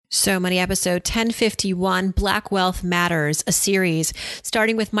So Money episode 1051, Black Wealth Matters, a series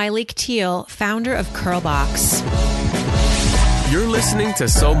starting with Myleik Teele, founder of Curlbox. You're listening to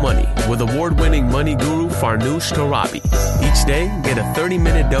So Money with award-winning money guru Farnoosh Torabi. Each day, get a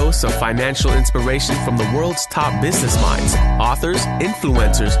 30-minute dose of financial inspiration from the world's top business minds, authors,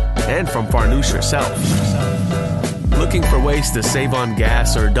 influencers, and from Farnoosh herself. Looking for ways to save on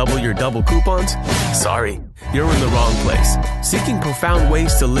gas or double your double coupons? Sorry, you're in the wrong place. Seeking profound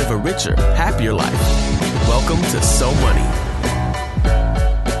ways to live a richer, happier life. Welcome to So Money.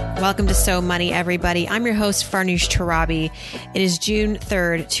 Welcome to So Money, everybody. I'm your host, Farnoosh Torabi. It is June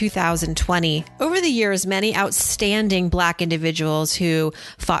 3rd, 2020. Over the years, many outstanding Black individuals who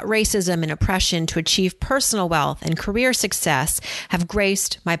fought racism and oppression to achieve personal wealth and career success have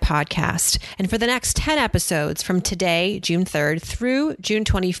graced my podcast. And for the next 10 episodes from today, June 3rd, through June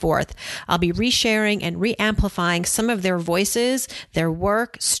 24th, I'll be resharing and re-amplifying some of their voices, their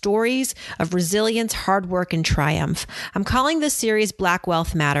work, stories of resilience, hard work, and triumph. I'm calling this series Black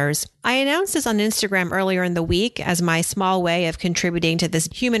Wealth Matters. I announced this on Instagram earlier in the week as my small way of contributing to this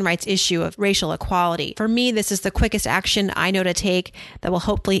human rights issue of racial equality. For me, this is the quickest action I know to take that will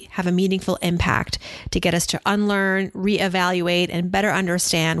hopefully have a meaningful impact to get us to unlearn, reevaluate, and better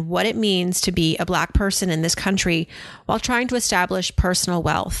understand what it means to be a Black person in this country while trying to establish personal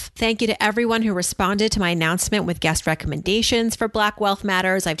wealth. Thank you to everyone who responded to my announcement with guest recommendations for Black Wealth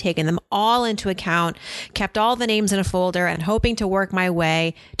Matters. I've taken them all into account, kept all the names in a folder, and hoping to work my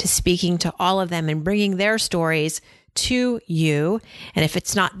way to speaking to all of them and bringing their stories to you. And if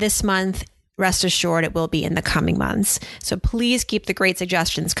it's not this month, rest assured it will be in the coming months. So please keep the great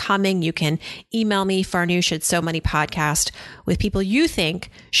suggestions coming. You can email me, Farnoosh at So Money Podcast, with people you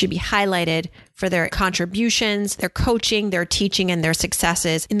think should be highlighted for their contributions, their coaching, their teaching, and their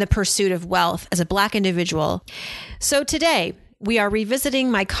successes in the pursuit of wealth as a Black individual. So today, we are revisiting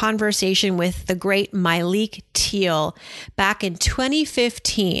my conversation with the great Myleik Teele back in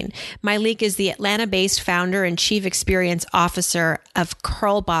 2015. Myleik is the Atlanta-based founder and chief experience officer of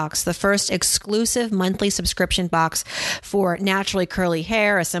Curlbox, the first exclusive monthly subscription box for naturally curly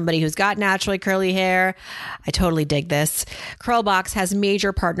hair. As somebody who's got naturally curly hair, I totally dig this. Curlbox has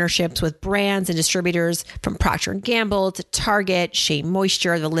major partnerships with brands and distributors from Procter & Gamble to Target, Shea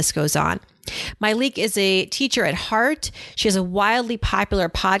Moisture, the list goes on. Myleik is a teacher at heart. She has a wildly popular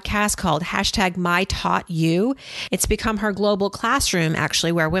podcast called #MyTaughtYou. It's become her global classroom,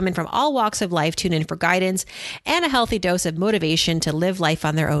 actually, where women from all walks of life tune in for guidance and a healthy dose of motivation to live life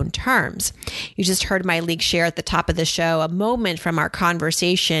on their own terms. You just heard Myleik share at the top of the show a moment from our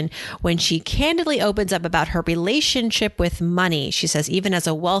conversation when she candidly opens up about her relationship with money. She says even as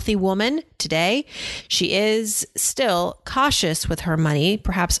a wealthy woman today, she is still cautious with her money,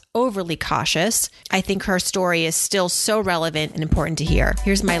 perhaps overly cautious. I think her story is still so relevant and important to hear.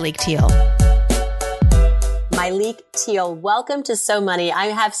 Here's Myleik Teele. Myleik Teele, welcome to So Money. I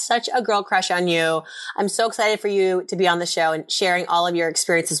have such a girl crush on you. I'm so excited for you to be on the show and sharing all of your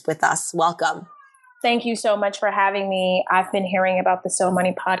experiences with us. Welcome. Thank you so much for having me. I've been hearing about the So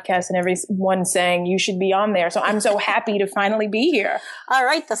Money podcast and everyone saying you should be on there. So I'm so happy to finally be here. All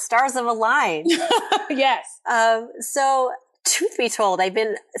right. The stars have aligned. Yes. So truth be told, I've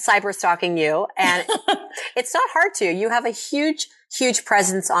been cyber stalking you and it's not hard to. You have a huge, huge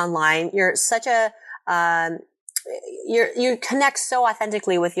presence online. You're such a, you connect so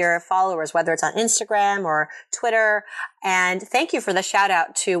authentically with your followers, whether it's on Instagram or Twitter. And thank you for the shout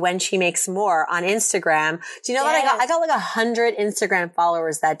out to When She Makes More on Instagram. Do you know that I got like 100 Instagram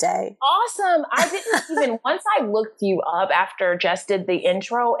followers that day? Awesome. I didn't even, once I looked you up after Jess did the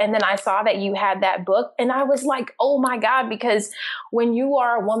intro and then I saw that you had that book and I was like, oh my God, because when you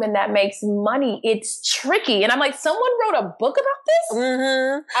are a woman that makes money, it's tricky. And I'm like, someone wrote a book about this?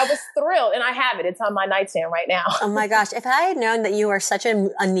 Mm-hmm. I was thrilled and I have it. It's on my nightstand right now. Oh my gosh. If I had known that you were such a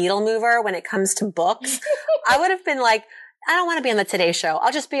needle mover when it comes to books, I would have been like, I don't want to be on the Today Show.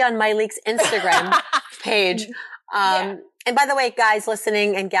 I'll just be on Myleik's Instagram page. And by the way, guys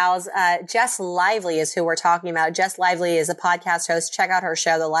listening and gals, Jess Lively is who we're talking about. Jess Lively is a podcast host. Check out her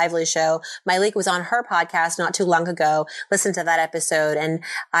show, The Lively Show. Myleik was on her podcast not too long ago. Listen to that episode. And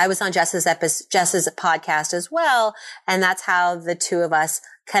I was on Jess's podcast as well. And that's how the two of us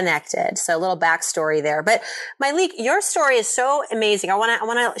connected. So a little backstory there. But Myleik, your story is so amazing. I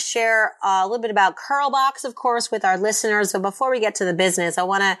want to share a little bit about Curlbox, of course, with our listeners. But before we get to the business, I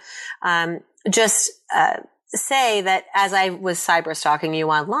want to just say that as I was cyber stalking you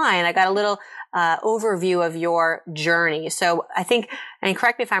online, I got a little overview of your journey. So I think, and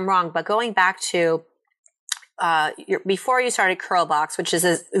correct me if I'm wrong, but going back to before you started Curlbox, which is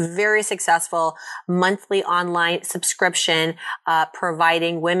a very successful monthly online subscription,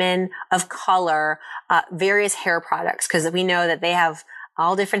 providing women of color, various hair products, because we know that they have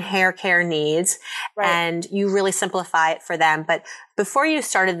all different hair care needs, and you really simplify it for them. But before you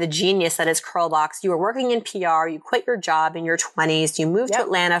started the genius that is Curlbox, you were working in PR, you quit your job in your 20s, you moved to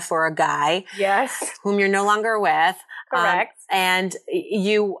Atlanta for a guy whom you're no longer with. Correct. And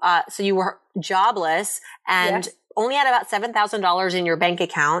you, so you were jobless and only had about $7,000 in your bank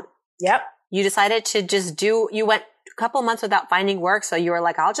account. Yep. You decided to just you went a couple months without finding work. So you were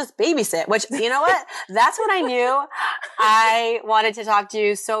like, I'll just babysit, which, you know what? That's when I knew I wanted to talk to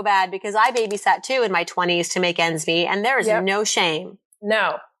you so bad, because I babysat too in my 20s to make ends meet. And there is no shame.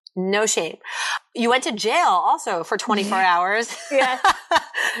 No shame. You went to jail also for 24 hours. Yes.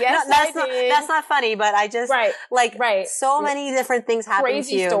 Yes, that's not funny, but I just, so many different things happened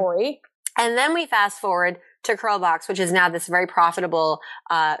to you. Crazy story. And then we fast forward to Curlbox, which is now this very profitable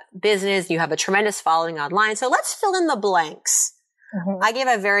business. You have a tremendous following online. So let's fill in the blanks. Mm-hmm. I gave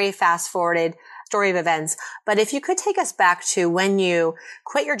a very fast forwarded story of events, but if you could take us back to when you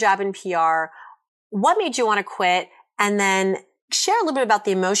quit your job in PR, what made you want to quit? And then share a little bit about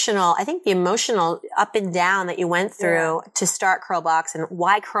the emotional up and down that you went through to start Curlbox, and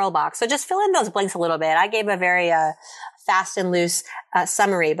why Curlbox. So just fill in those blanks a little bit. I gave a very fast and loose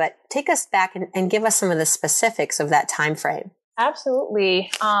summary, but take us back and give us some of the specifics of that time frame. Absolutely.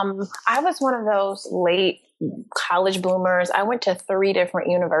 I was one of those late college bloomers. I went to 3 different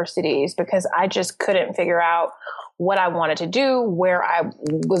universities because I just couldn't figure out what I wanted to do, where I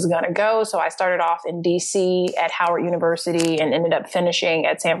was going to go. So I started off in DC at Howard University and ended up finishing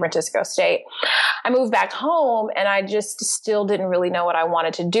at San Francisco State. I moved back home and I just still didn't really know what I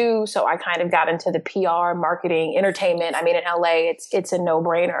wanted to do. So I kind of got into the PR, marketing, entertainment. I mean, in LA, it's a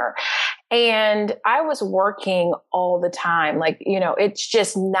no-brainer. And I was working all the time. Like, it's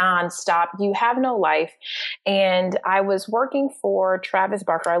just nonstop. You have no life. And I was working for Travis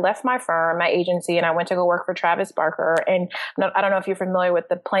Barker. I left my firm, my agency, and I went to go work for Travis Barker. And I don't know if you're familiar with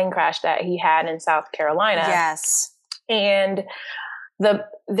the plane crash that he had in South Carolina. Yes. And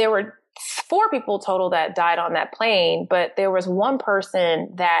there were 4 people total that died on that plane, but there was one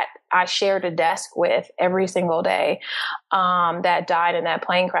person that I shared a desk with every single day that died in that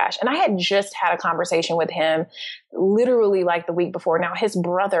plane crash. And I had just had a conversation with him literally like the week before. Now, his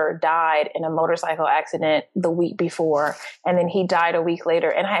brother died in a motorcycle accident the week before, and then he died a week later.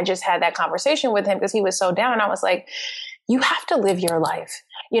 And I had just had that conversation with him because he was so down. And I was like, you have to live your life.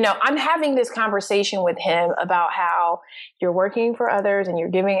 I'm having this conversation with him about how you're working for others and you're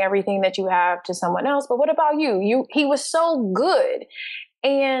giving everything that you have to someone else. But what about you? He was so good.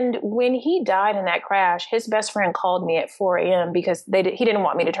 And when he died in that crash, his best friend called me at 4 a.m. because he didn't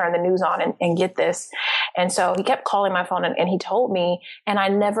want me to turn the news on and get this. And so he kept calling my phone and he told me, and I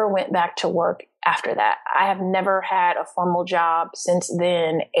never went back to work after that. I have never had a formal job since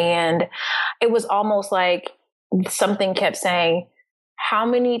then. And it was almost like something kept saying, how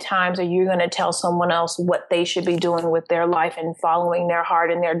many times are you going to tell someone else what they should be doing with their life and following their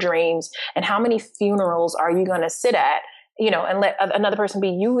heart and their dreams? And how many funerals are you going to sit at, and let another person be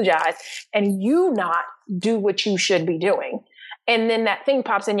eulogized and you not do what you should be doing? And then that thing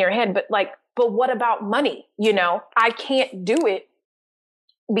pops in your head, but what about money? I can't do it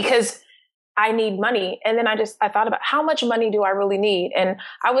because I need money. And then I thought about how much money do I really need? And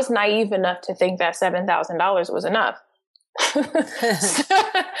I was naive enough to think that $7,000 was enough.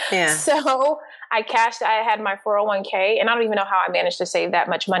 Yeah. So I had my 401k, and I don't even know how I managed to save that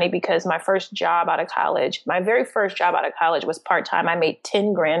much money because my very first job out of college was part-time. I made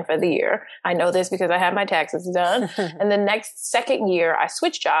 $10,000 for the year. I know this because I had my taxes done. And the second year I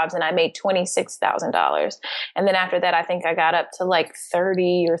switched jobs and I made $26,000. And then after that, I think I got up to like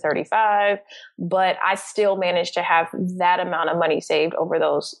 30 or 35, but I still managed to have that amount of money saved over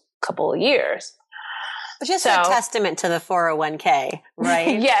those couple of years. Which is a testament to the 401k,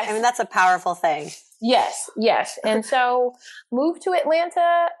 right? Yes. I mean, that's a powerful thing. Yes. And so moved to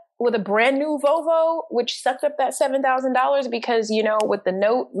Atlanta with a brand new Volvo, which sucked up that $7,000 because, with the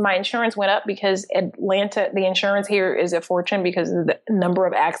note, my insurance went up because Atlanta, the insurance here is a fortune because of the number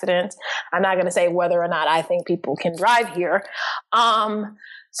of accidents. I'm not going to say whether or not I think people can drive here.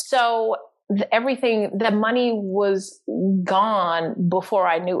 So the money was gone before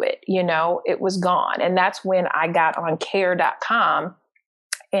I knew it, it was gone. And that's when I got on care.com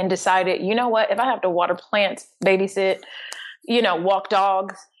and decided, you know what, if I have to water plants, babysit, walk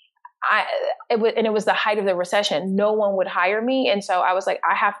dogs, it was the height of the recession. No one would hire me. And so I was like,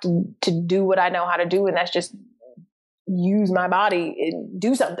 I have to do what I know how to do. And that's just use my body and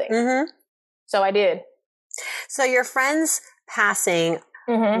do something. Mm-hmm. So I did. So your friend's passing,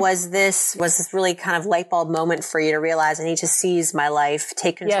 was this really kind of light bulb moment for you to realize I need to seize my life,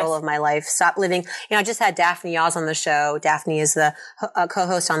 take control of my life, stop living. I just had Daphne Oz on the show. Daphne is the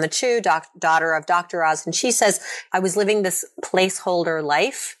co-host on The Chew, daughter of Dr. Oz. And she says, I was living this placeholder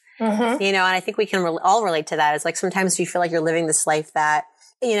life, and I think we can all relate to that. It's like sometimes you feel like you're living this life that,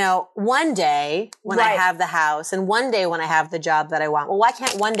 one day when I have the house and one day when I have the job that I want, well, why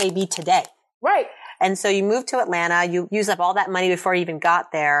can't one day be today? Right. And so you moved to Atlanta, you used up all that money before you even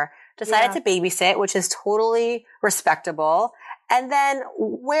got there, decided to babysit, which is totally respectable. And then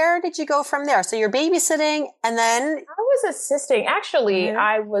where did you go from there? So you're babysitting and then... I was assisting. Actually,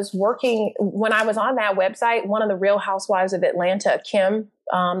 I was working, when I was on that website, one of the Real Housewives of Atlanta, Kim,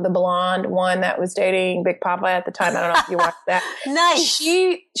 the blonde one that was dating Big Papa at the time. I don't know if you watched that. Nice.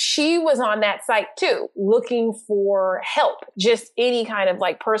 She was on that site too, looking for help, just any kind of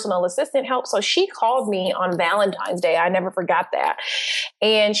like personal assistant help. So she called me on Valentine's Day. I never forgot that.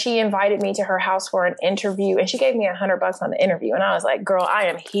 And she invited me to her house for an interview and she gave me $100 on the interview. And I was like, girl, I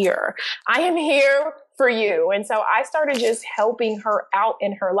am here. I am here for you. And so I started just helping her out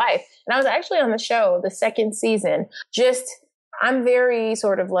in her life. And I was actually on the show, the second season, I'm very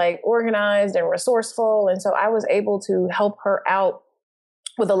sort of like organized and resourceful. And so I was able to help her out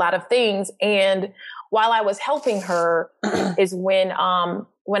with a lot of things. And while I was helping her is when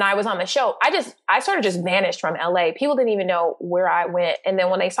I was on the show, I sort of just vanished from LA. People didn't even know where I went. And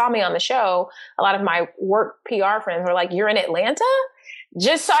then when they saw me on the show, a lot of my work PR friends were like, you're in Atlanta?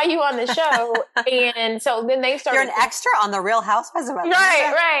 Just saw you on the show. And so then they started. You're an extra on The Real Housewives of Atlanta.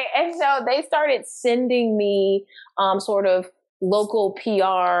 Right. And so they started sending me sort of local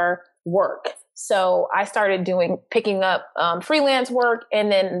PR work. So I started picking up freelance work.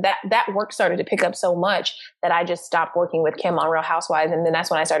 And then that work started to pick up so much that I just stopped working with Kim on Real Housewives. And then that's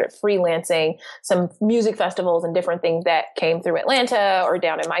when I started freelancing some music festivals and different things that came through Atlanta or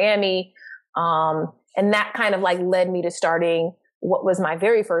down in Miami. And that kind of like led me to starting what was my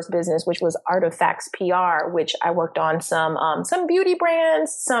very first business, which was Artifacts PR, which I worked on some beauty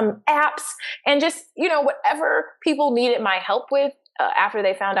brands, some apps, and just, whatever people needed my help with after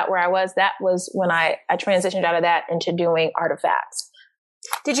they found out where I was. That was when I transitioned out of that into doing Artifacts.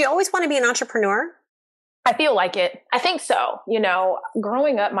 Did you always want to be an entrepreneur? I feel like it. I think so.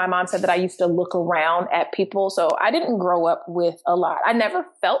 Growing up, my mom said that I used to look around at people. So I didn't grow up with a lot. I never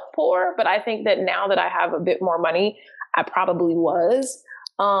felt poor, but I think that now that I have a bit more money, I probably was.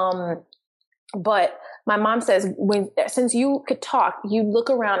 But my mom says, since you could talk, you look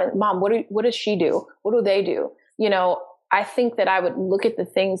around and Mom, what does she do? What do they do? I think that I would look at the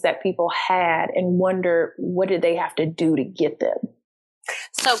things that people had and wonder, what did they have to do to get them?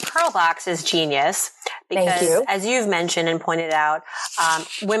 So Curlbox is genius because, as you've mentioned and pointed out,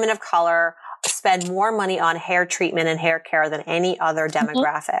 women of color spend more money on hair treatment and hair care than any other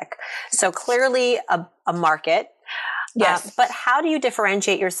demographic. So clearly a market. Yes. But how do you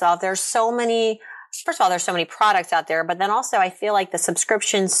differentiate yourself? There's so many, first of all, there's so many products out there, but then also I feel like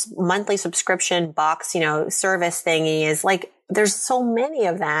the monthly subscription box, service thingy is like, there's so many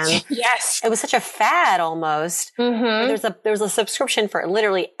of them. Yes. It was such a fad almost. There's a subscription for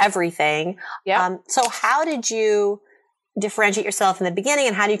literally everything. Yeah. So how did you differentiate yourself in the beginning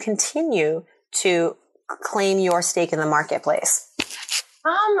and how do you continue to claim your stake in the marketplace?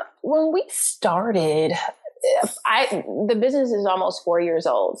 When we started, the business is almost 4 years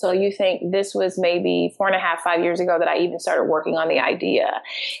old. So you think this was maybe 4.5, 5 years ago that I even started working on the idea.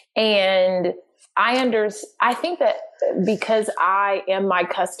 And I think that because I am my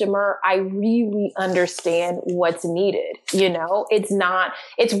customer, I really understand what's needed.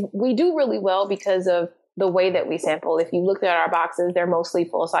 We do really well because of the way that we sample. If you looked at our boxes, they're mostly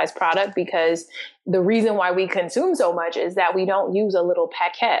full-size product because the reason why we consume so much is that we don't use a little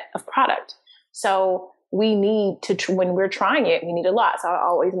packet of product. So we need to, when we're trying it, we need a lot. So I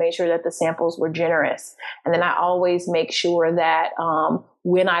always made sure that the samples were generous. And then I always make sure that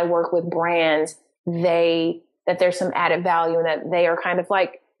when I work with brands, that there's some added value and that they are kind of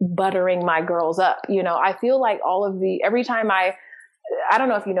like buttering my girls up. I feel like every time I don't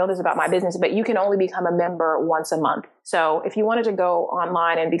know if you know this about my business, but you can only become a member once a month. So if you wanted to go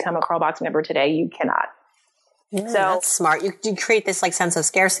online and become a Curlbox member today, you cannot. So that's smart. You create this like sense of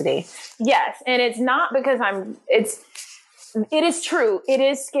scarcity. Yes. And it's not because it is true. It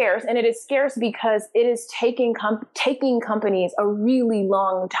is scarce, and it is scarce because it is taking companies a really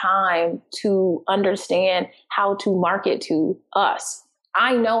long time to understand how to market to us.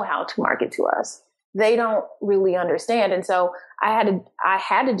 I know how to market to us. They don't really understand. And so I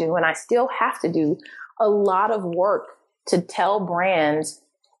had to do, and I still have to do a lot of work to tell brands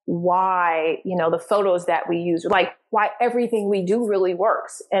why, the photos that we use, like why everything we do really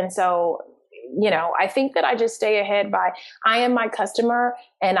works. And so, I think that I just stay ahead I am my customer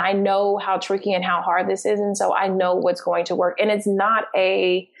and I know how tricky and how hard this is. And so I know what's going to work. And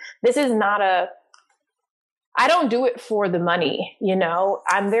I don't do it for the money.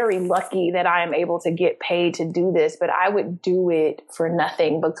 I'm very lucky that I am able to get paid to do this, but I would do it for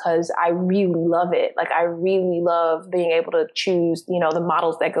nothing because I really love it. Like I really love being able to choose, the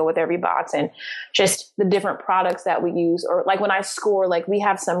models that go with every box and just the different products that we use. Or like when I score, like we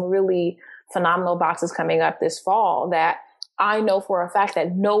have some really phenomenal boxes coming up this fall that I know for a fact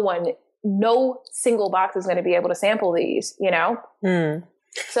that no single box is going to be able to sample these,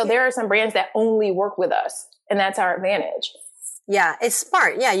 So there are some brands that only work with us. And that's our advantage. Yeah, it's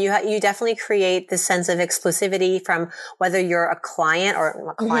smart. Yeah, you definitely create this sense of exclusivity from whether you're a client or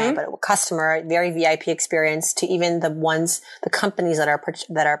not a client, but a customer, very VIP experience to even the companies that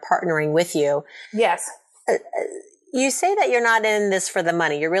are partnering with you. Yes. You say that you're not in this for the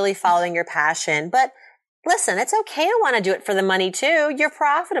money. You're really following your passion, but listen, it's okay to want to do it for the money too. You're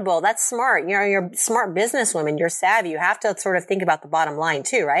profitable. That's smart. You're a smart businesswoman. You're savvy. You have to sort of think about the bottom line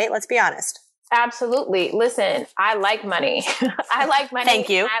too, right? Let's be honest. Absolutely. Listen, I like money. I like money. Thank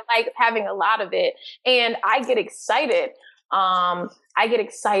you. I like having a lot of it. And I get excited. I get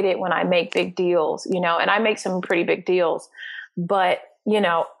excited when I make big deals, and I make some pretty big deals. But,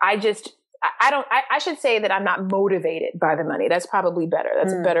 I should say that I'm not motivated by the money. That's probably better.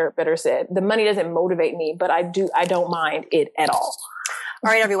 That's better said. The money doesn't motivate me, but I don't mind it at all.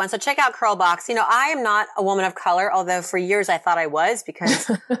 All right, everyone. So check out Curlbox. I am not a woman of color, although for years I thought I was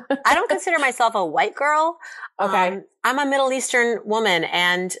because I don't consider myself a white girl. Okay. I'm a Middle Eastern woman.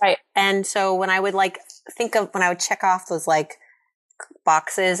 And so when I would when I would check off those like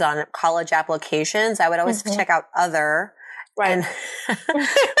boxes on college applications, I would always check out other. Right. And little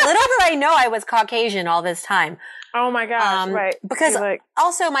did I know I was Caucasian all this time. Oh my gosh, right. Because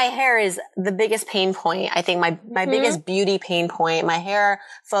also my hair is the biggest pain point. I think my biggest beauty pain point. My hair,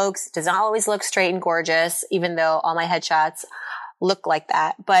 folks, does not always look straight and gorgeous, even though all my headshots look like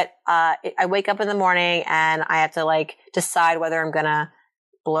that. But I wake up in the morning and I have to decide whether I'm going to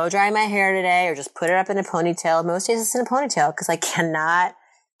blow dry my hair today or just put it up in a ponytail. Most days it's in a ponytail because I cannot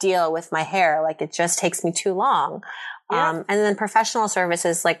deal with my hair. It just takes me too long. Yeah. And then professional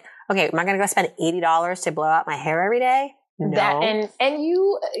services, okay, am I going to go spend $80 to blow out my hair every day? No. That, and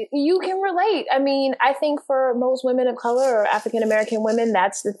you can relate. I mean, I think for most women of color or African American women,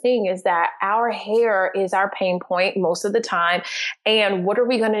 that's the thing, is that our hair is our pain point most of the time. And what are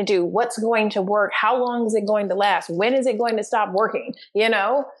we going to do? What's going to work? How long is it going to last? When is it going to stop working?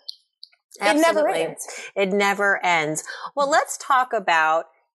 Absolutely. It never ends. It never ends. Well, let's talk about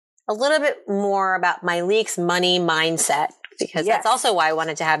a little bit more about Myleik's money mindset, because that's also why I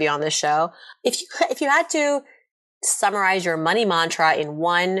wanted to have you on this show. If you had to summarize your money mantra in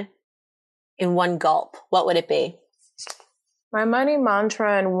one gulp, what would it be? My money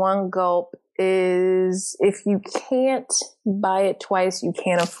mantra in one gulp is, if you can't buy it twice, you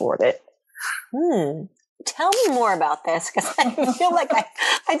can't afford it. Tell me more about this, because I feel like I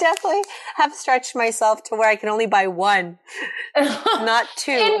definitely have stretched myself to where I can only buy one, not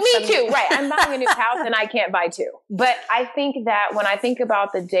two. And me too, right. I'm buying a new house and I can't buy two. But I think that when I think about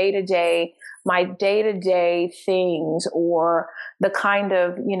my day-to-day things, or the kind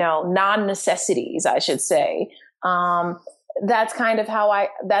of, non-necessities, I should say, that's kind of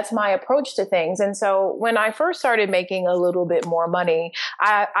that's my approach to things. And so when I first started making a little bit more money,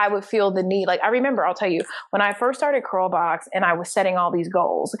 I would feel the need. I remember, I'll tell you, when I first started Curlbox and I was setting all these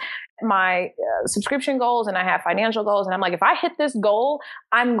goals, my subscription goals, and I have financial goals. And I'm like, if I hit this goal,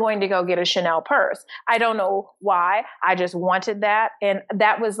 I'm going to go get a Chanel purse. I don't know why. I just wanted that. And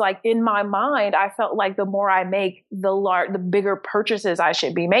that was in my mind, I felt like the more I make, the bigger purchases I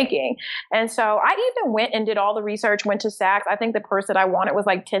should be making. And so I even went and did all the research, went to Saks. I think the purse that I wanted was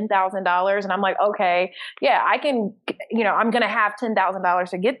 $10,000. And I'm like, okay, yeah, I can, I'm going to have $10,000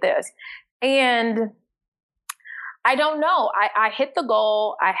 to get this. And I don't know. I hit the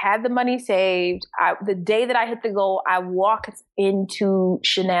goal. I had the money saved. The day that I hit the goal, I walked into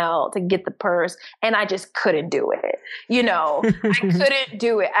Chanel to get the purse, and I just couldn't do it. I couldn't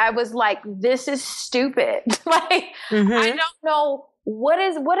do it. I was like, this is stupid. I don't know. What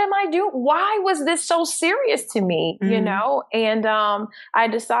am I doing? Why was this so serious to me? And I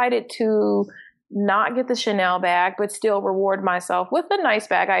decided to not get the Chanel bag, but still reward myself with a nice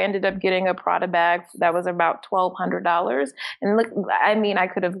bag. I ended up getting a Prada bag that was about $1,200. And look, I mean, I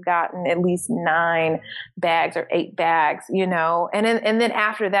could have gotten at least 9 bags or 8 bags, you know? And then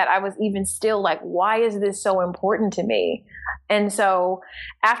after that, I was even still like, why is this so important to me? And so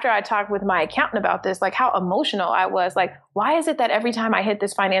after I talked with my accountant about this, like how emotional I was, like, why is it that every time I hit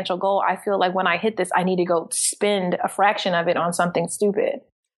this financial goal, I feel like when I hit this, I need to go spend a fraction of it on something stupid?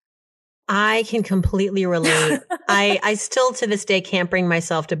 I can completely relate. I still to this day can't bring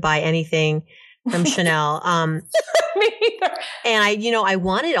myself to buy anything from Chanel. Me either. And I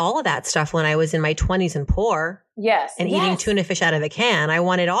wanted all of that stuff when I was in my 20s and poor. Yes. And eating tuna fish out of a can. I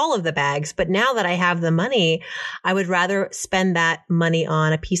wanted all of the bags. But now that I have the money, I would rather spend that money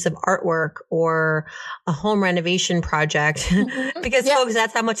on a piece of artwork or a home renovation project because folks,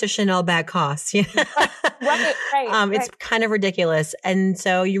 that's how much a Chanel bag costs. Right. It's kind of ridiculous. And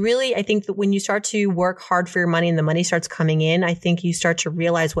so I think that when you start to work hard for your money and the money starts coming in, I think you start to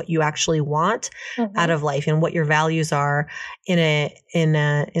realize what you actually want out of life and what your values are in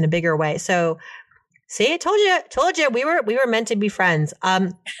a bigger way. So see, I told you we were meant to be friends.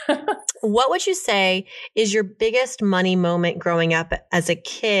 What would you say is your biggest money moment growing up as a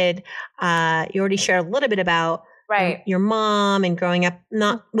kid? You already shared a little bit about your mom and growing up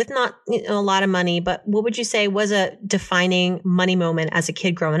not a lot of money, but what would you say was a defining money moment as a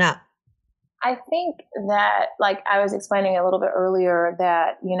kid growing up? I think that, like I was explaining a little bit earlier,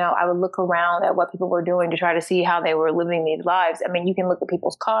 that, I would look around at what people were doing to try to see how they were living these lives. I mean, you can look at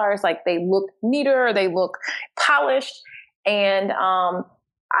people's cars, like they look neater, they look polished. And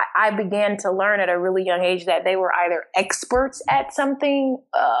I began to learn at a really young age that they were either experts at something,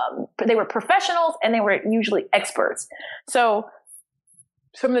 they were professionals, and they were usually experts. So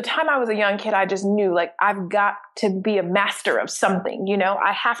from the time I was a young kid, I just knew, like, I've got to be a master of something,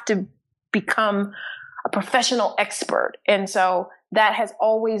 I have to become a professional expert. And so that has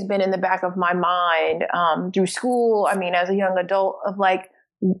always been in the back of my mind through school. I mean, as a young adult, of like,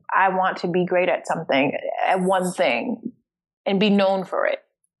 I want to be great at something, at one thing, and be known for it.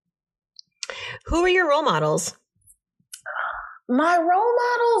 Who are your role models? My role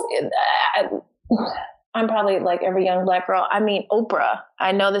models, I'm probably like every young Black girl. I mean, Oprah.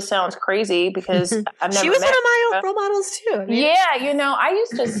 I know this sounds crazy because I've never She was met one of my her. role models too. Yeah, I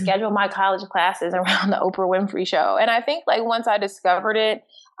used to schedule my college classes around the Oprah Winfrey Show. And I think like once I discovered it,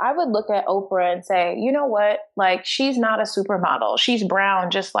 I would look at Oprah and say, you know what? Like, she's not a supermodel. She's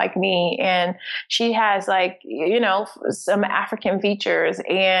brown just like me. And she has like, some African features.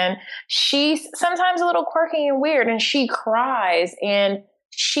 And she's sometimes a little quirky and weird. And she cries. And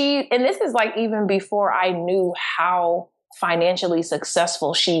this is like even before I knew how financially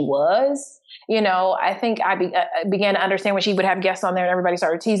successful she was. I think I began to understand when she would have guests on there and everybody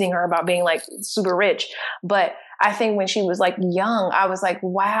started teasing her about being like super rich. But I think when she was like young, I was like,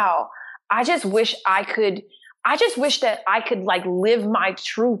 wow, I just wish that I could like live my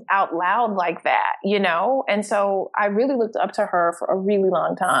truth out loud like that, And so I really looked up to her for a really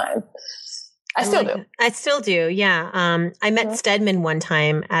long time. I still do. Yeah. I met Stedman one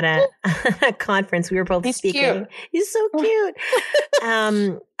time at a conference. We were both speaking. Cute. He's so cute.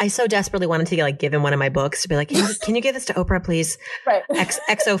 I so desperately wanted to give him one of my books to be like, can you give this to Oprah, please? Right.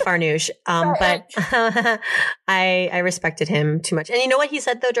 XO Farnoosh. But I respected him too much. And you know what he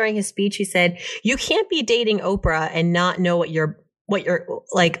said though during his speech? He said, you can't be dating Oprah and not know what you're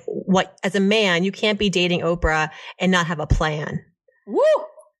as a man, you can't be dating Oprah and not have a plan. Woo!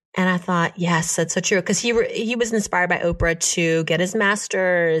 And I thought, yes, that's so true. Because he was inspired by Oprah to get his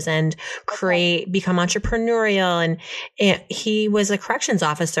master's and become entrepreneurial. And he was a corrections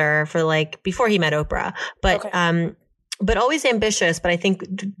officer for before he met Oprah. But always ambitious. But I think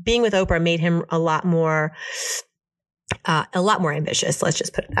being with Oprah made him a lot more ambitious. Let's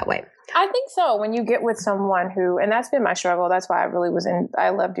just put it that way. I think so. When you get with someone and that's been my struggle. That's why I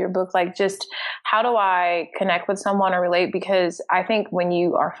loved your book. Like, just how do I connect with someone or relate? Because I think when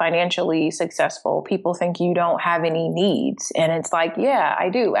you are financially successful, people think you don't have any needs. And it's like, yeah, I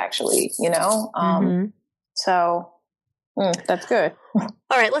do actually, So that's good.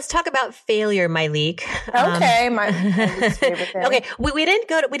 All right, let's talk about failure, Myleik. Okay, my favorite thing. Okay, we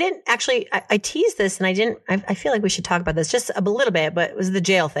didn't actually, I teased this and I feel like we should talk about this just a little bit, but it was the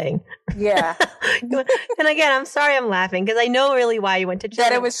jail thing. Yeah. And again, I'm sorry I'm laughing because I know really why you went to jail.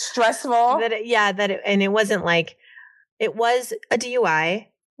 That it was stressful. And it wasn't like, it was a DUI.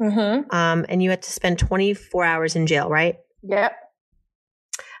 Mm-hmm. And you had to spend 24 hours in jail, right? Yep.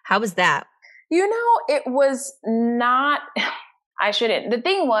 How was that? It was not, I shouldn't. The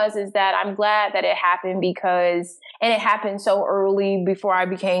thing is that I'm glad that it happened and it happened so early before I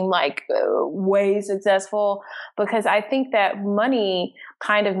became like way successful, because I think that money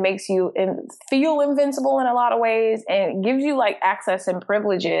kind of makes you feel invincible in a lot of ways and gives you like access and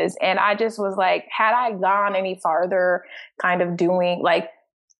privileges. And I just was like, had I gone any farther kind of doing like,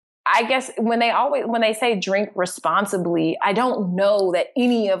 I guess when they say drink responsibly, I don't know that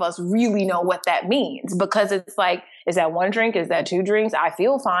any of us really know what that means, because it's like, is that one drink? Is that two drinks? I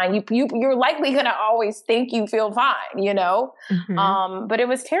feel fine. You're likely going to always think you feel fine, you know? Mm-hmm. But it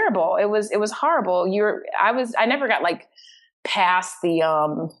was terrible. It was horrible. I never got like past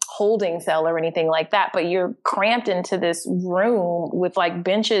the holding cell or anything like that, but you're cramped into this room with like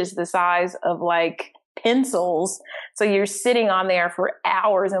benches the size of like pencils. So you're sitting on there for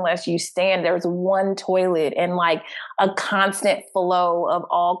hours unless you stand. There's one toilet and like a constant flow of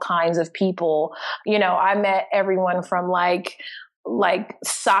all kinds of people. You know, I met everyone from like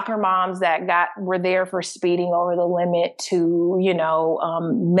soccer moms that were there for speeding over the limit to, you know,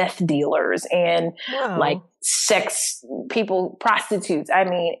 meth dealers and like sex people, prostitutes. I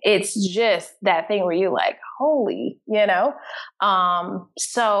mean, it's just that thing where you're like, holy, you know?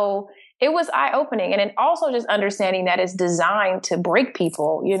 So it was eye-opening. And then also just understanding that it's designed to break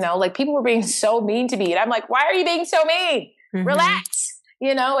people, you know, like people were being so mean to me. And I'm like, why are you being so mean? Mm-hmm. Relax.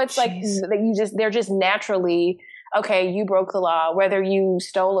 You know, it's Jeez. Like they're just naturally, okay, you broke the law. Whether you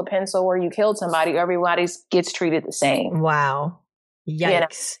stole a pencil or you killed somebody, everybody gets treated the same. Wow.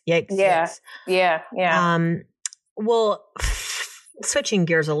 Yikes. You know? Yikes. Yeah. Yikes. Yeah. Well, switching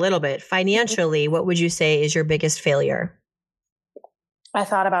gears a little bit, financially, what would you say is your biggest failure? I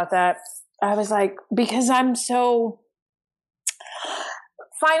thought about that. I was like, because I'm so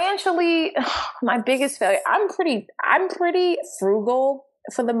financially, my biggest failure, I'm pretty frugal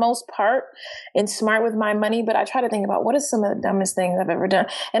for the most part and smart with my money, but I try to think about what is some of the dumbest things I've ever done.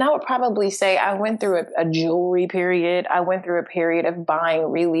 And I would probably say I went through a jewelry period. I went through a period of buying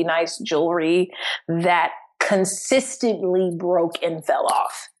really nice jewelry that consistently broke and fell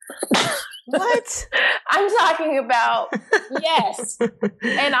off. What? I'm talking about, yes.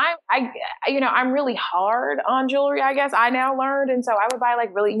 And I'm really hard on jewelry, I guess I now learned. And so I would buy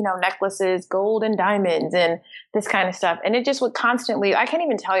like really, you know, necklaces, gold and diamonds and this kind of stuff. And it just would constantly, I can't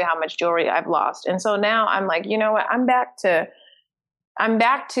even tell you how much jewelry I've lost. And so now I'm like, you know what? I'm back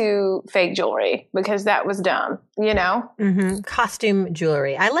to fake jewelry because that was dumb, you know? Mm-hmm. Costume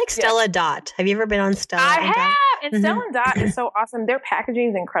jewelry. I like Stella Dot. Have you ever been on Stella? I have. And Stella Dot is so awesome. Their packaging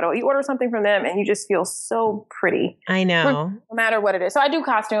is incredible. You order something from them and you just feel so pretty. I know. No matter what it is. So I do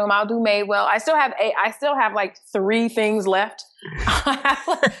costume. I'll do Madewell. I still have like 3 things left.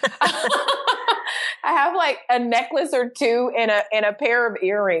 I have like a necklace or 2 and a pair of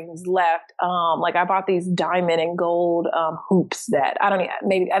earrings left. Like I bought these diamond and gold hoops that I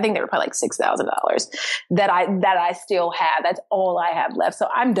think they were probably like $6,000 that I still have. That's all I have left. So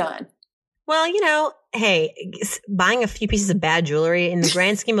I'm done. Well, you know, hey, buying a few pieces of bad jewelry in the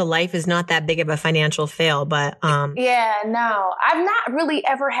grand scheme of life is not that big of a financial fail, but yeah, no, I've not really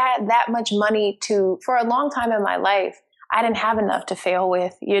ever had that much money for a long time in my life. I didn't have enough to fail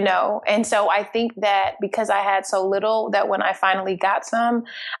with, you know? And so I think that because I had so little that when I finally got some,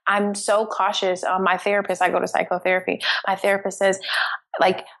 I'm so cautious. My therapist, I go to psychotherapy. My therapist says,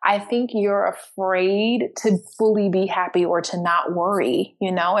 like, I think you're afraid to fully be happy or to not worry,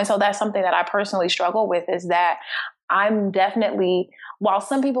 you know? And so that's something that I personally struggle with, is that I'm definitely, while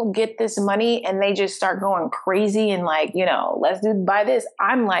some people get this money and they just start going crazy and like, you know, buy this,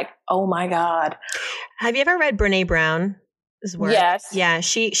 I'm like, oh my God. Have you ever read Brene Brown? Work? Yes. Yeah.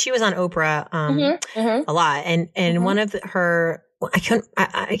 She was on Oprah a lot. And one of her,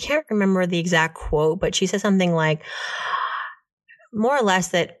 I can't remember the exact quote, but she said something like, more or less,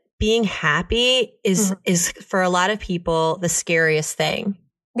 that being happy is for a lot of people the scariest thing.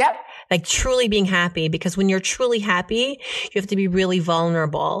 Yep. Like truly being happy, because when you're truly happy, you have to be really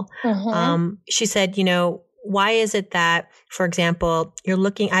vulnerable. Mm-hmm. She said, you know, why is it that, for example, I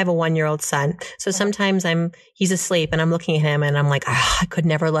have a 1-year-old son. So sometimes he's asleep and I'm looking at him and I'm like, I could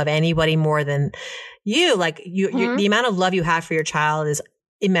never love anybody more than you. Like you, the amount of love you have for your child is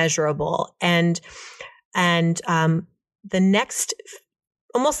immeasurable. And the next,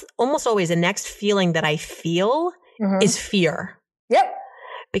 almost always the next feeling that I feel is fear. Yep.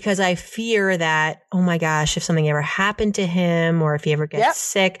 Because I fear that, oh my gosh, if something ever happened to him or if he ever gets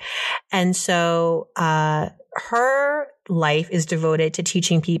sick. And so, her life is devoted to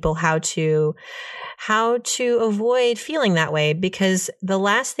teaching people how to avoid feeling that way, because the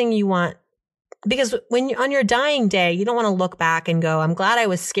last thing you want because when you're on your dying day, you don't want to look back and go, I'm glad I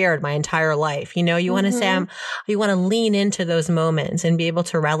was scared my entire life. You know, you want to say, you want to lean into those moments and be able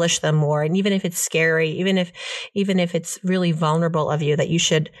to relish them more. And even if it's scary, even if it's really vulnerable of you, that you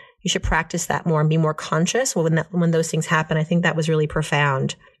should practice that more and be more conscious when those things happen. I think that was really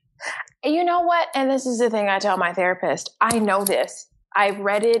profound. You know what? And this is the thing I tell my therapist. I know this. I've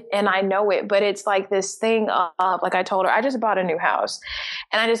read it and I know it, but it's like this thing of, like I told her, I just bought a new house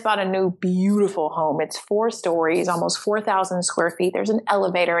and I just bought a new beautiful home. It's 4 stories, almost 4,000 square feet. There's an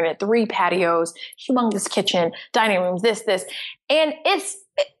elevator in it, 3 patios, humongous kitchen, dining rooms, this. And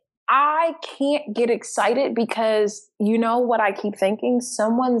I can't get excited because you know what I keep thinking?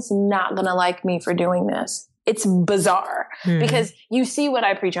 Someone's not going to like me for doing this. It's bizarre because you see what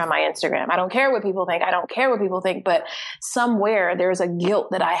I preach on my Instagram. I don't care what people think. But somewhere there's a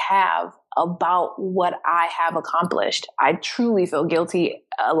guilt that I have about what I have accomplished. I truly feel guilty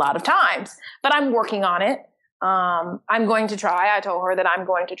a lot of times, but I'm working on it. I'm going to try. I told her that I'm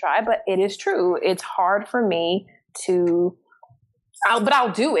going to try, but it is true. It's hard for me to, but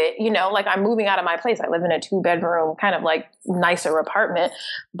I'll do it. You know, like I'm moving out of my place. I live in a 2-bedroom kind of like nicer apartment,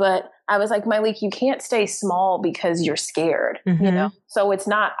 but I was like, Myleik, you can't stay small because you're scared, you know? So it's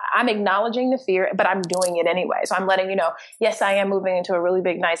not, I'm acknowledging the fear, but I'm doing it anyway. So I'm letting you know, yes, I am moving into a really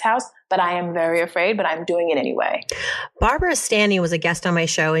big, nice house, but I am very afraid, but I'm doing it anyway. Barbara Stanny was a guest on my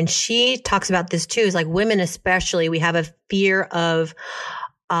show and she talks about this too. It's like women, especially, we have a fear of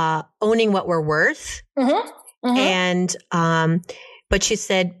owning what we're worth. And, but she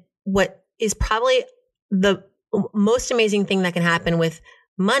said, what is probably the most amazing thing that can happen with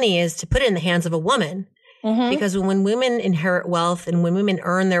money is to put it in the hands of a woman. Because when women inherit wealth and when women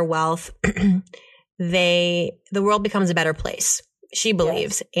earn their wealth, the world becomes a better place, she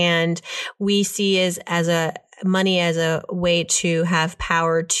believes. Yes. And we see money as a way to have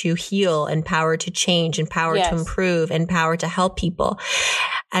power to heal and power to change and power to improve and power to help people.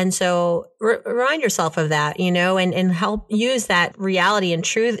 And so remind yourself of that, you know, and help use that reality and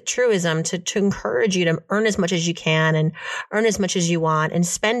truism to encourage you to earn as much as you can and earn as much as you want and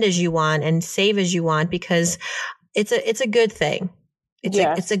spend as you want and save as you want, because it's a good thing.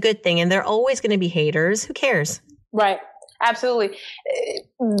 It's a good thing. And there are always going to be haters. Who cares? Right. Absolutely.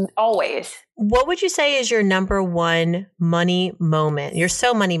 Always. What would you say is your number one money moment? Your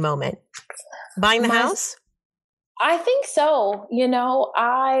so money moment? Buying the house? I think so. You know,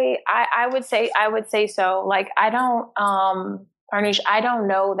 I would say so. Like, I don't, Farnoosh, I don't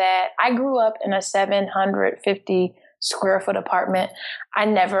know that I grew up in a 750 square foot apartment. I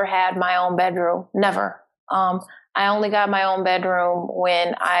never had my own bedroom. Never. I only got my own bedroom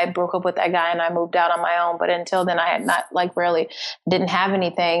when I broke up with that guy and I moved out on my own. But until then, I had not, like, really didn't have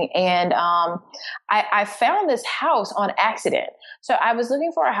anything. And I found this house on accident. So I was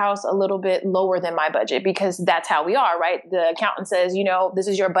looking for a house a little bit lower than my budget because that's how we are, right? The accountant says, you know, this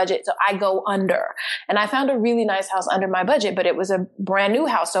is your budget. So I go under. And I found a really nice house under my budget, but it was a brand new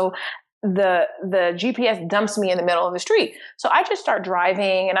house. So the GPS dumps me in the middle of the street. So I just start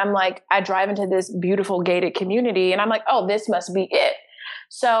driving and I'm like, I drive into this beautiful gated community and I'm like, oh, this must be it.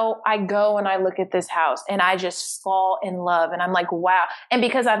 So I go and I look at this house and I just fall in love and I'm like, wow. And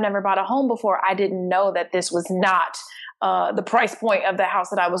because I've never bought a home before, I didn't know that this was not the price point of the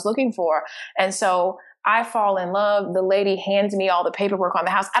house that I was looking for. And so I fall in love. The lady hands me all the paperwork on the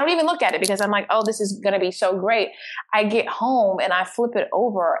house. I don't even look at it because I'm like, oh, this is going to be so great. I get home and I flip it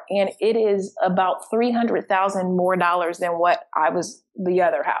over and it is about $300,000 more than what I was the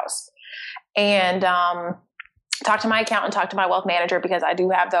other house. And, talk to my accountant, talk to my wealth manager because I do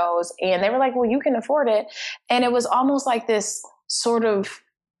have those. And they were like, well, you can afford it. And it was almost like this sort of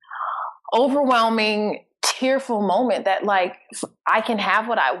overwhelming, tearful moment that like, I can have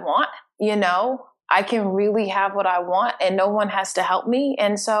what I want, you know? I can really have what I want and no one has to help me.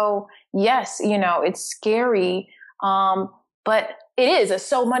 And so, yes, you know, it's scary. But it is. It's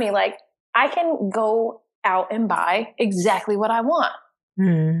so money. Like I can go out and buy exactly what I want.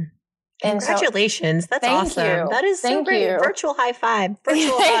 And congratulations. That's awesome. You. That is so great. You. Virtual high five.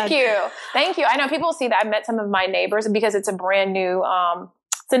 Virtual Thank you. Thank you. I know people see that. I've met some of my neighbors because it's a brand new,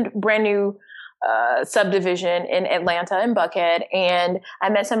 subdivision in Atlanta in Buckhead. And I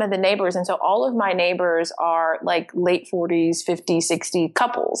met some of the neighbors. And so all of my neighbors are like late 40s, 50, 60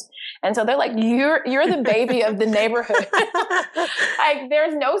 couples. And so they're like, you're the baby of the neighborhood. Like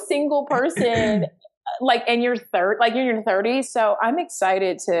there's no single person like in your you're in your 30s. So I'm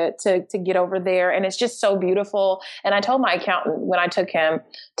excited to get over there. And it's just so beautiful. And I told my accountant when I took him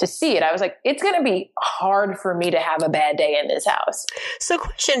to see it, I was like, it's going to be hard for me to have a bad day in this house. So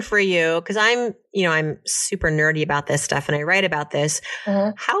question for you, because I'm super nerdy about this stuff and I write about this.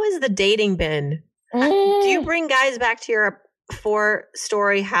 Mm-hmm. How has the dating been? Do you bring guys back to your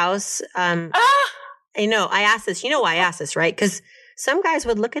 4-story house? I know I asked this, why I asked this, right? Because some guys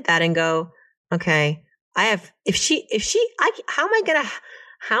would look at that and go, okay, how am I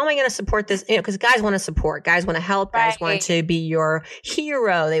going to support this? Because guys want to support, guys want to help, guys want to be your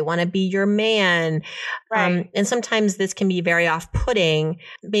hero. They want to be your man. Right. And sometimes this can be very off-putting,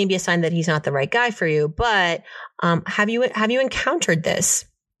 maybe a sign that he's not the right guy for you. But have you encountered this?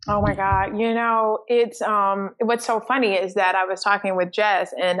 Oh my God. It's, what's so funny is that I was talking with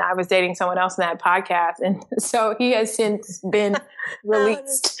Jess and I was dating someone else in that podcast. And so he has since been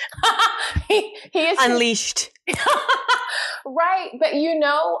released. he is unleashed. Right. But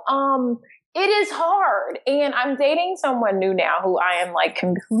it is hard. And I'm dating someone new now who I am like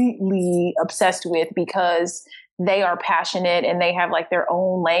completely obsessed with because they are passionate and they have like their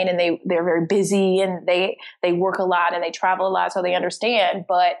own lane and they're very busy and they work a lot and they travel a lot. So they understand,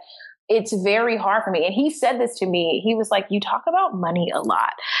 but it's very hard for me. And he said this to me. He was like, you talk about money a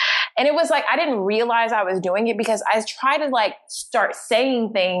lot. And it was like, I didn't realize I was doing it because I try to like start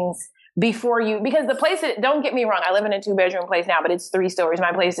saying things because the place, don't get me wrong, I live in a 2-bedroom place now, but it's 3 stories.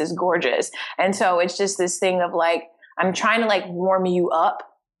 My place is gorgeous. And so it's just this thing of like, I'm trying to like warm you up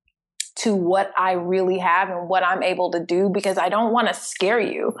to what I really have and what I'm able to do because I don't want to scare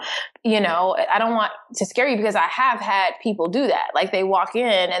you. I don't want to scare you because I have had people do that. Like they walk in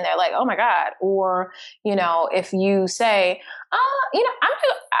and they're like, oh my God. Or, if you say, I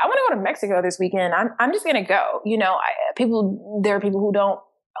want to go to Mexico this weekend. I'm just going to go, there are people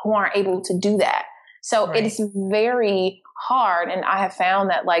who aren't able to do that. So right. It's very hard. And I have found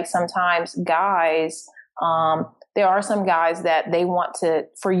that like sometimes guys, there are some guys that they want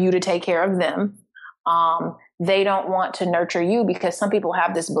for you to take care of them. They don't want to nurture you because some people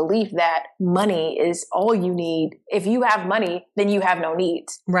have this belief that money is all you need. If you have money, then you have no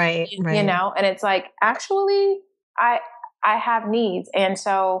needs. Right. And it's like, actually, I have needs. And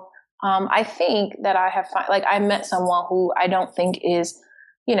so, I think that I met someone who I don't think is,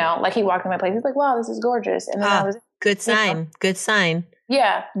 like he walked in my place. He's like, wow, this is gorgeous. And then I was, good sign. Good sign.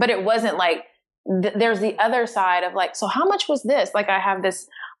 Yeah. But it wasn't like, there's the other side of like, so how much was this? Like I have this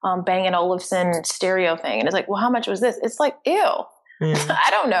Bang & Olufsen stereo thing. And it's like, well, how much was this? It's like, ew. I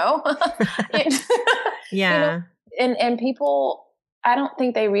don't know. Yeah. And people, I don't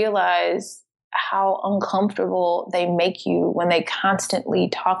think they realize how uncomfortable they make you when they constantly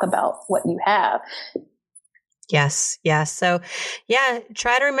talk about what you have. Yes. So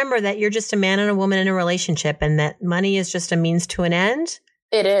try to remember that you're just a man and a woman in a relationship and that money is just a means to an end.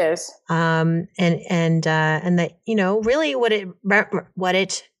 It is. And that, really what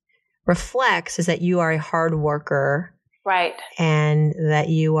it reflects is that you are a hard worker. Right. And that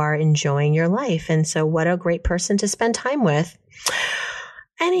you are enjoying your life. And so what a great person to spend time with.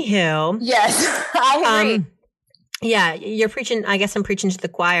 Anywho. Yes, I agree. Yeah, you're preaching. I guess I'm preaching to the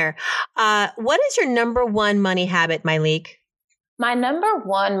choir. What is your number one money habit, Myleik? My number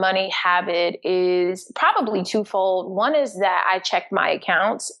one money habit is probably twofold. One is that I check my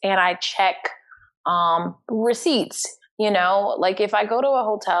accounts and I check receipts. Like if I go to a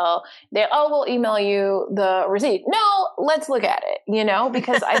hotel, we'll email you the receipt. No, let's look at it,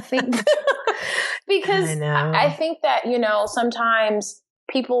 because I think, I think that, sometimes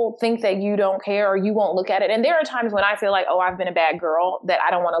people think that you don't care or you won't look at it. And there are times when I feel like, I've been a bad girl that I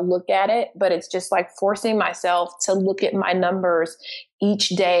don't want to look at it, but it's just like forcing myself to look at my numbers each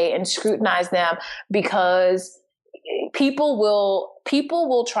day and scrutinize them because people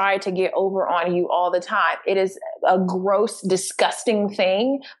will try to get over on you all the time. It is a gross, disgusting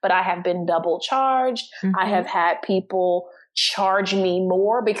thing, but I have been double charged. Mm-hmm. I have had people charge me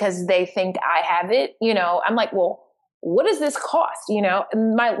more because they think I have it. I'm like, well, what does this cost?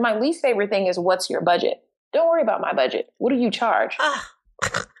 My least favorite thing is what's your budget? Don't worry about my budget. What do you charge?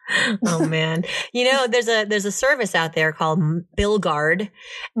 Oh man. There's a service out there called BillGuard.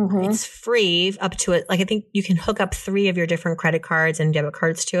 Mm-hmm. It's free up to it. Like I think you can hook up 3 of your different credit cards and debit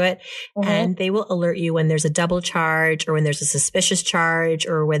cards to it. Mm-hmm. And they will alert you when there's a double charge or when there's a suspicious charge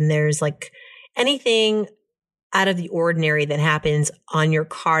or when there's like anything out of the ordinary that happens on your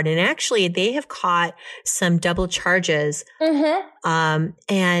card. And actually they have caught some double charges, and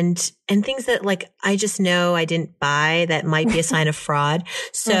things that like, I just know I didn't buy that might be a sign of fraud.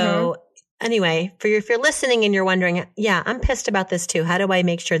 So anyway, if you're listening and you're wondering, I'm pissed about this too. How do I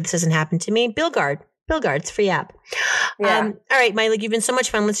make sure this doesn't happen to me? BillGuard. BillGuards, free app. Yeah. All right, Miley, you've been so much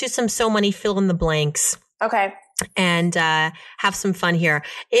fun. Let's do some So Money fill in the blanks. Okay. And have some fun here.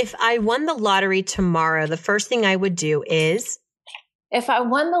 If I won the lottery tomorrow, the first thing I would do is? If I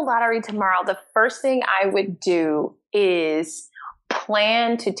won the lottery tomorrow, the first thing I would do is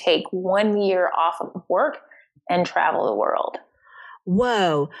plan to take 1 year off of work and travel the world.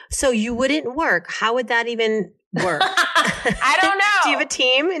 Whoa. So you wouldn't work. How would that even work? I don't know. Do you have a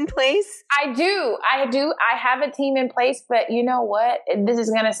team in place? I do. I have a team in place, but you know what? This is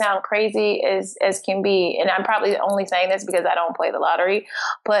going to sound crazy as can be. And I'm probably only saying this because I don't play the lottery,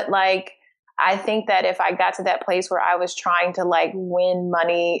 but like, I think that if I got to that place where I was trying to like win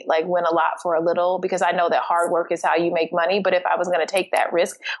money, like win a lot for a little, because I know that hard work is how you make money. But if I was going to take that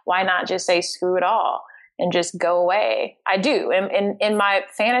risk, why not just say screw it all and just go away? I do. In my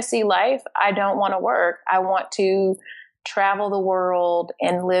fantasy life, I don't want to work. I want to travel the world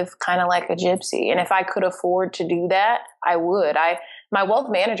and live kind of like a gypsy. And if I could afford to do that, I would. My wealth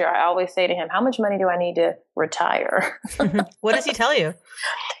manager, I always say to him, how much money do I need to retire? What does he tell you?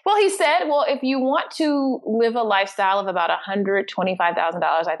 Well, he said, well, if you want to live a lifestyle of about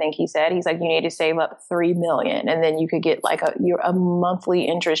 $125,000, I think he said, he's like, you need to save up $3 million. And then you could get like a monthly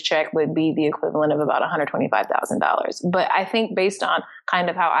interest check would be the equivalent of about $125,000. But I think based on kind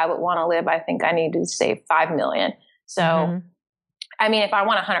of how I would want to live, I think I need to save $5 million. So, I mean, if I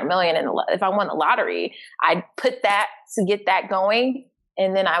won $100 million and if I won the lottery, I'd put that to get that going,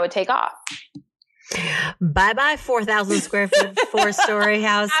 and then I would take off. Bye-bye 4,000 square foot, 4-story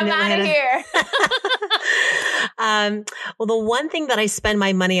house. I'm out of here. Well, the one thing that I spend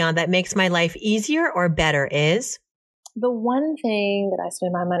my money on that makes my life easier or better is? The one thing that I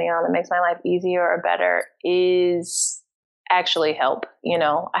spend my money on that makes my life easier or better is actually help. You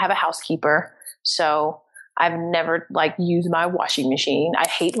know, I have a housekeeper, so I've never like used my washing machine. I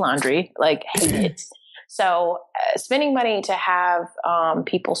hate laundry, like hate it. So spending money to have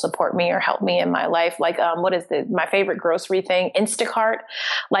people support me or help me in my life, like what is my favorite grocery thing? Instacart.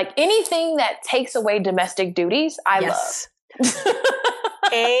 Like anything that takes away domestic duties, I love.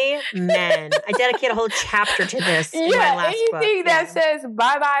 Amen. I dedicate a whole chapter to this in my last book. Anything that says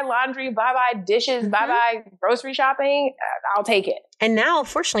bye-bye laundry, bye-bye dishes, bye-bye grocery shopping, I'll take it. And now,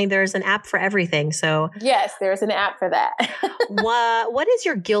 fortunately, there's an app for everything. So yes, there's an app for that. What is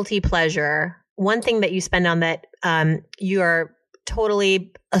your guilty pleasure? One thing that you spend on that you are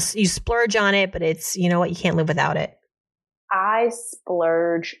totally, you splurge on it, but it's, you know what, you can't live without it. I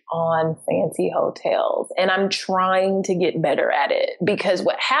splurge on fancy hotels, and I'm trying to get better at it, because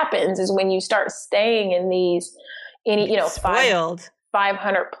what happens is when you start staying in these, spoiled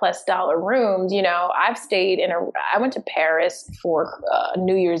 $500+ rooms, you know, I went to Paris for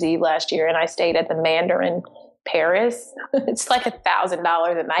New Year's Eve last year, and I stayed at the Mandarin Paris. It's like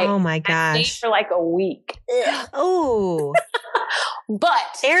 $1,000 a night. Oh my gosh. I stayed for like a week. Oh, but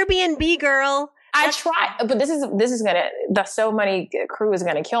Airbnb girl. I try, but this is the So Money crew is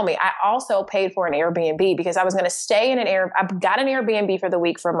gonna kill me. I also paid for an Airbnb because I was gonna stay in I got an Airbnb for the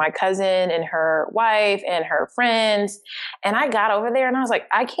week for my cousin and her wife and her friends. And I got over there and I was like,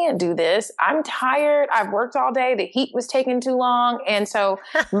 I can't do this. I'm tired. I've worked all day. The heat was taking too long. And so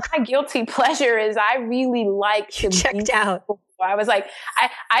my guilty pleasure is I really like to checked out. I was like,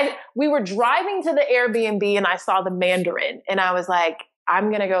 we were driving to the Airbnb and I saw the Mandarin and I was like, I'm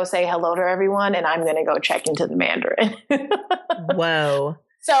going to go say hello to everyone and I'm going to go check into the Mandarin. Whoa.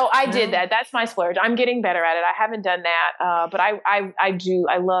 So I did that. That's my splurge. I'm getting better at it. I haven't done that. But I do.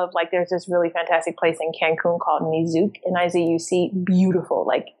 I love, like, there's this really fantastic place in Cancun called Nizuc, Nizuc, beautiful.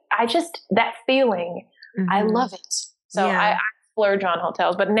 Like, that feeling, I love it. So I splurge on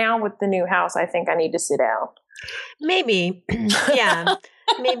hotels. But now with the new house, I think I need to sit down. Maybe. Yeah.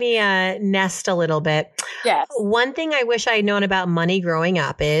 Maybe nest a little bit. Yes. One thing I wish I'd known about money growing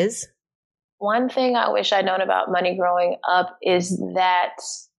up is? One thing I wish I'd known about money growing up is that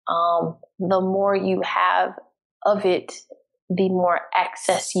the more you have of it, the more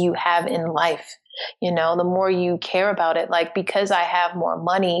access you have in life. You know, the more you care about it. Like, because I have more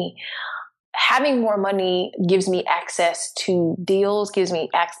money, having more money gives me access to deals, gives me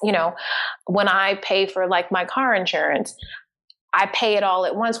access, you know, when I pay for like my car insurance, I pay it all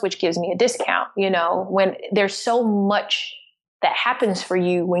at once, which gives me a discount. You know, when there's so much that happens for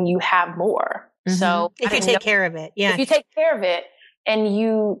you when you have more. Mm-hmm. So if you take care of it. Yeah. If you take care of it and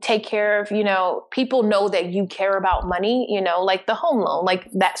you take care of, you know, people know that you care about money, you know, like the home loan, like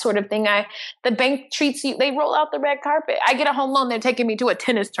that sort of thing. The bank treats you, they roll out the red carpet. I get a home loan, they're taking me to a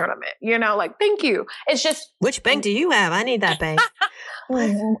tennis tournament, you know, like, thank you. It's just. Which bank do you have? I need that bank.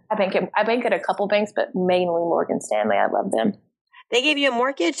 I bank at a couple banks, but mainly Morgan Stanley. I love them. They gave you a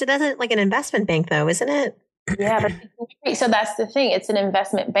mortgage? That's like an investment bank though, isn't it? Yeah. So that's the thing. It's an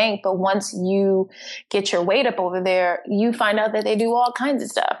investment bank. But once you get your weight up over there, you find out that they do all kinds of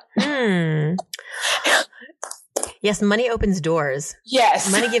stuff. Yes. Money opens doors.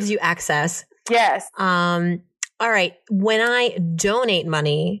 Yes. Money gives you access. Yes. All right. When I donate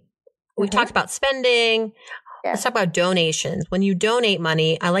money, we talked about spending. Yeah. Let's talk about donations. When you donate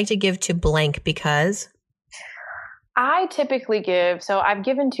money, I like to give to blank because I typically give, so I've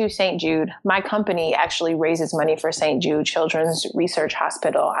given to St. Jude. My company actually raises money for St. Jude Children's Research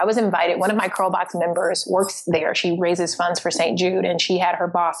Hospital. I was invited. One of my Curlbox members works there. She raises funds for St. Jude, and she had her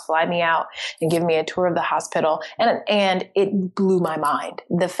boss fly me out and give me a tour of the hospital. And it blew my mind.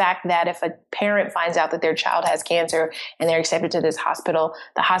 The fact that if a parent finds out that their child has cancer and they're accepted to this hospital,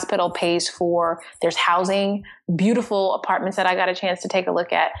 the hospital pays for, there's housing, beautiful apartments that I got a chance to take a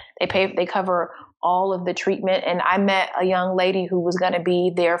look at. They cover all of the treatment. And I met a young lady who was going to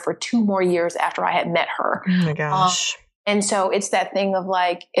be there for 2 more years after I had met her. Oh my gosh. And so it's that thing of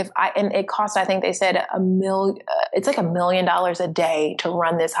like, and it costs, I think they said it's like $1 million a day to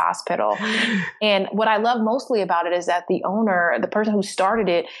run this hospital. And what I love mostly about it is that the owner, the person who started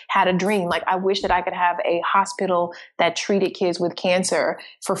it, had a dream. Like, I wish that I could have a hospital that treated kids with cancer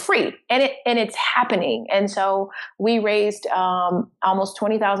for free. And it's happening. And so we raised, almost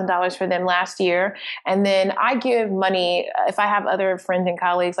 $20,000 for them last year. And then I give money if I have other friends and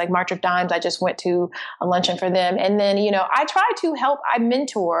colleagues like March of Dimes. I just went to a luncheon for them. And then, I try to help. I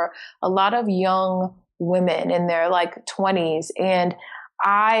mentor a lot of young women in their like 20s, and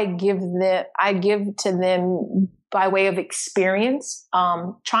I give to them by way of experience,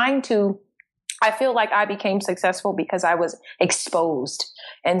 I feel like I became successful because I was exposed.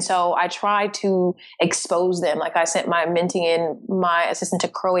 And so I try to expose them. Like, I sent my my assistant to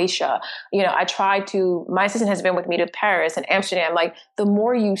Croatia. My assistant has been with me to Paris and Amsterdam. Like, the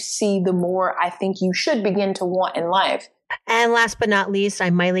more you see, the more I think you should begin to want in life. And last but not least,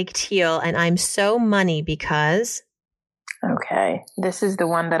 I'm Myleik Teele, and I'm so money because... Okay, this is the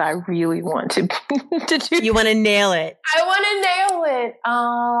one that I really want to do. You want to nail it. I want to nail it.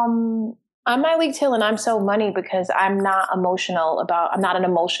 I'm Myleik Teele, and I'm so money because I'm not an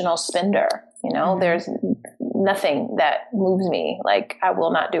emotional spender. There's nothing that moves me. Like, I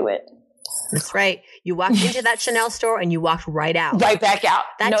will not do it. That's right. You walked into that Chanel store and you walked right out. Right back out.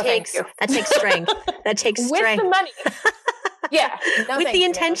 That takes strength. That takes strength. With the money. Yeah. With the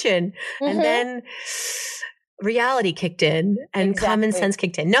intention. Mm-hmm. And then reality kicked in and common sense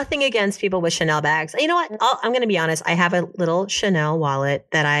kicked in. Nothing against people with Chanel bags. You know what? I'm going to be honest. I have a little Chanel wallet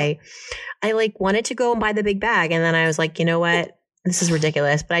that I like wanted to go and buy the big bag. And then I was like, you know what? This is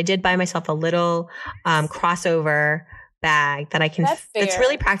ridiculous. But I did buy myself a little crossover bag that I can, that's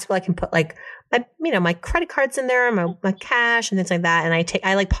really practical. I can put like my credit cards in there, my cash and things like that. And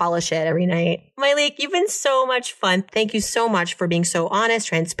I like polish it every night. Myleik, you've been so much fun. Thank you so much for being so honest,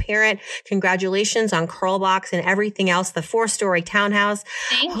 transparent. Congratulations on Curlbox and everything else, the 4-story townhouse.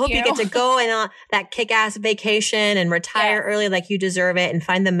 Thank you. Hope you get to go on that kick-ass vacation and retire early like you deserve it and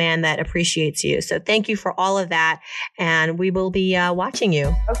find the man that appreciates you. So thank you for all of that. And we will be watching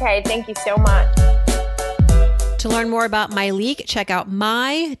you. Okay. Thank you so much. To learn more about Myleik, check out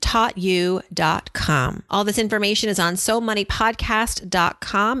mytaughtyou.com. All this information is on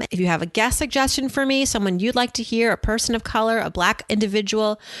SoMoneyPodcast.com. If you have a guest suggestion for me, someone you'd like to hear, a person of color, a Black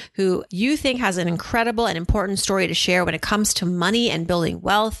individual who you think has an incredible and important story to share when it comes to money and building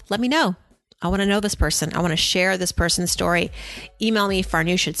wealth, let me know. I want to know this person. I want to share this person's story. Email me,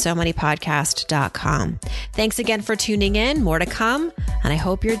 farnoosh@SoMoneyPodcast.com. Thanks again for tuning in. More to come. And I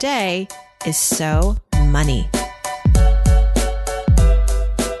hope your day is so money.